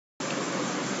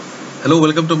Hello,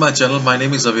 welcome to my channel. My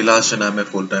name is Avilash and I'm a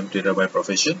full-time trader by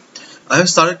profession. I have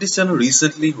started this channel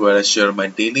recently where I share my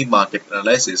daily market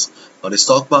analysis on the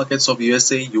stock markets of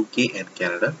USA, UK and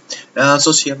Canada. I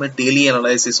also share my daily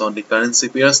analysis on the currency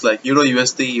pairs like Euro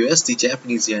USD, USD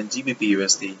Japanese Yen, GBP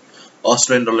USD,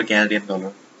 Australian dollar, Canadian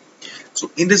dollar. So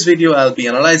in this video, I'll be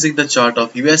analyzing the chart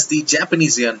of USD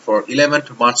Japanese Yen for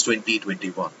 11th March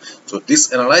 2021. So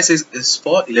this analysis is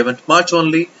for 11th March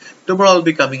only. Tomorrow I'll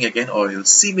be coming again, or you'll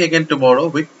see me again tomorrow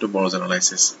with tomorrow's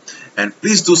analysis. And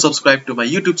please do subscribe to my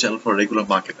YouTube channel for regular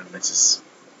market analysis.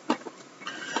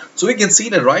 So we can see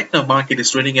that right now market is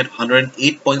trading at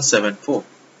 108.74.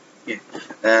 Okay,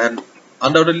 and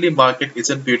undoubtedly market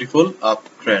is a beautiful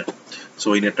uptrend.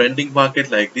 So in a trending market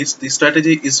like this, the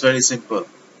strategy is very simple.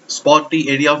 Spot the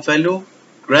area of value,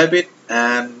 grab it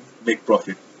and make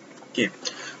profit. Okay,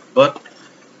 but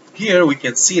here we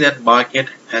can see that market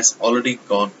has already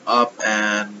gone up,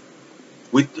 and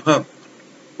with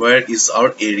where is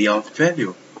our area of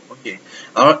value? Okay,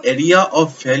 our area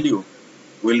of value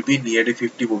will be near the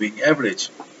 50 moving average.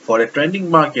 For a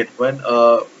trending market, when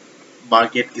a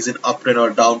market is an uptrend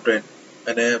or downtrend,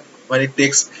 and when it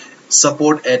takes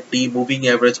support at the moving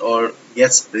average or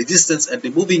gets resistance at the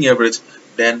moving average,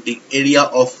 then the area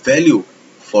of value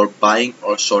for buying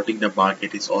or shorting the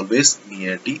market is always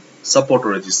near the support or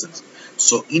resistance.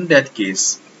 So in that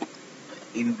case,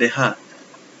 in the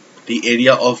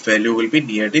area of value will be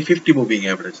near the 50 moving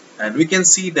average, and we can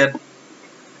see that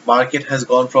market has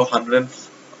gone from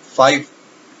 105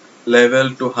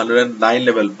 level to 109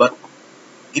 level, but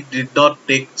it did not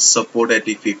take support at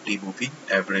the 50 moving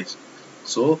average.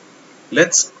 So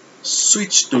let's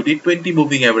switch to the 20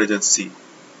 moving average and see.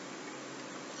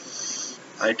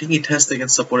 I think it has taken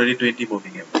support at the 20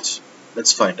 moving average.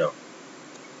 Let's find out.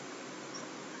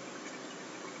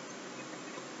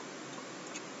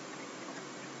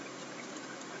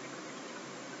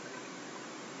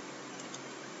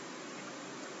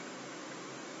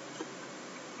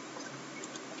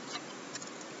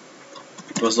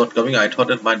 It was not coming. I thought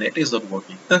that my net is not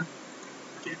working.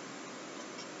 Okay.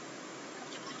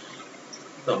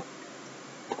 No,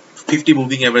 50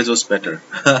 moving average was better.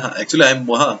 Actually, I'm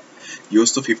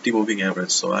used to 50 moving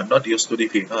average, so I'm not used to the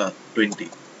 20.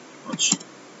 Much.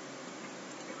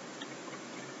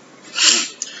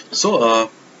 So,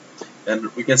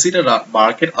 and we can see the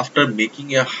market after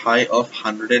making a high of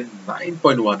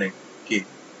 109.18. Okay,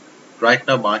 right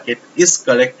now market is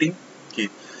correcting. Okay,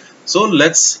 so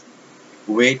let's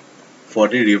wait for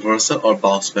the reversal or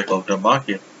bounce back of the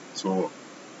market. So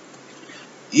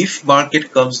if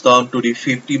market comes down to the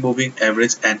 50 moving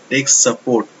average and takes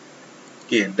support,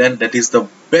 okay, then that is the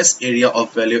best area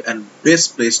of value and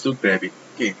best place to grab it.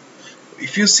 Okay,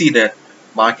 if you see that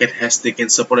market has taken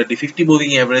support at the 50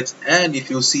 moving average, and if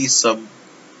you see some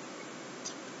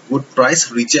good price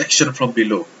rejection from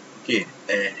below, okay,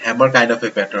 a hammer kind of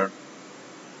a pattern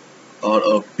or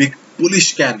a big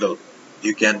bullish candle,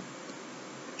 you can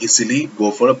easily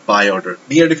go for a buy order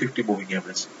near the 50 moving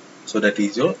average. So that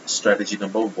is your strategy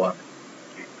number one.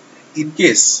 Okay. In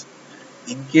case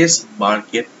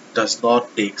market does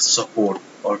not take support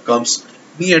or comes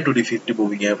near to the 50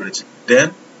 moving average,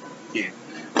 then okay,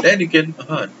 then you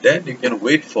can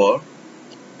wait for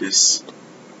this.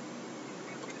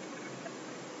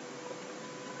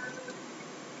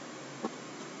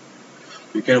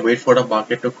 You can wait for the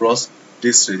market to cross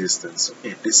this resistance,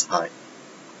 okay, this high.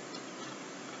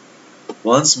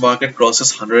 Once market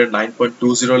crosses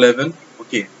 109.20 level,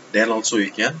 okay, then also you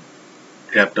can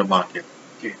grab the market.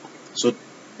 Okay, so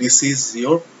this is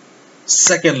your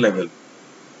second level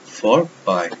for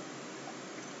buy.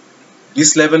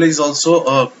 This level is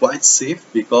also quite safe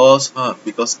because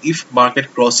if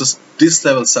market crosses this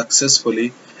level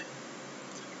successfully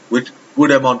with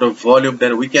good amount of volume,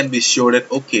 then we can be sure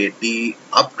that okay, the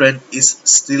uptrend is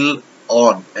still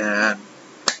on and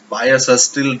buyers are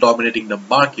still dominating the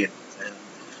market, and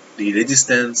the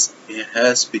resistance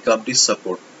has become the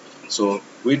support. So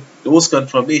with those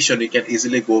confirmation, you can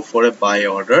easily go for a buy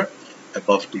order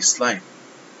above this line,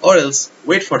 or else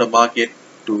wait for the market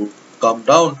to come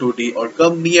down to the or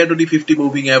come near to the 50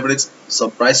 moving average,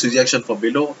 some price rejection from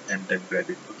below, and then grab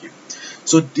it. Okay,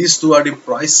 so these two are the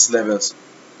price levels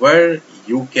where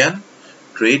you can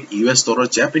trade US dollar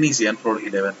Japanese yen for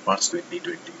 11th March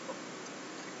 2020.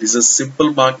 This is a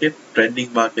simple market,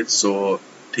 trending market, so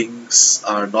things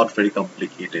are not very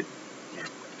complicated. Yeah.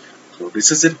 So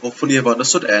this is it. Hopefully you have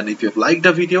understood, and if you have liked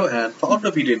the video and found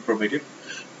the video informative,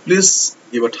 please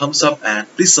give a thumbs up and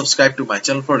please subscribe to my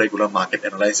channel for regular market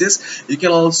analysis. You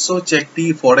can also check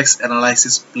the Forex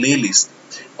analysis playlist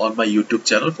on my YouTube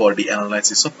channel for the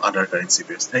analysis of other currency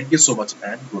pairs. Thank you so much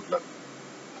and good luck.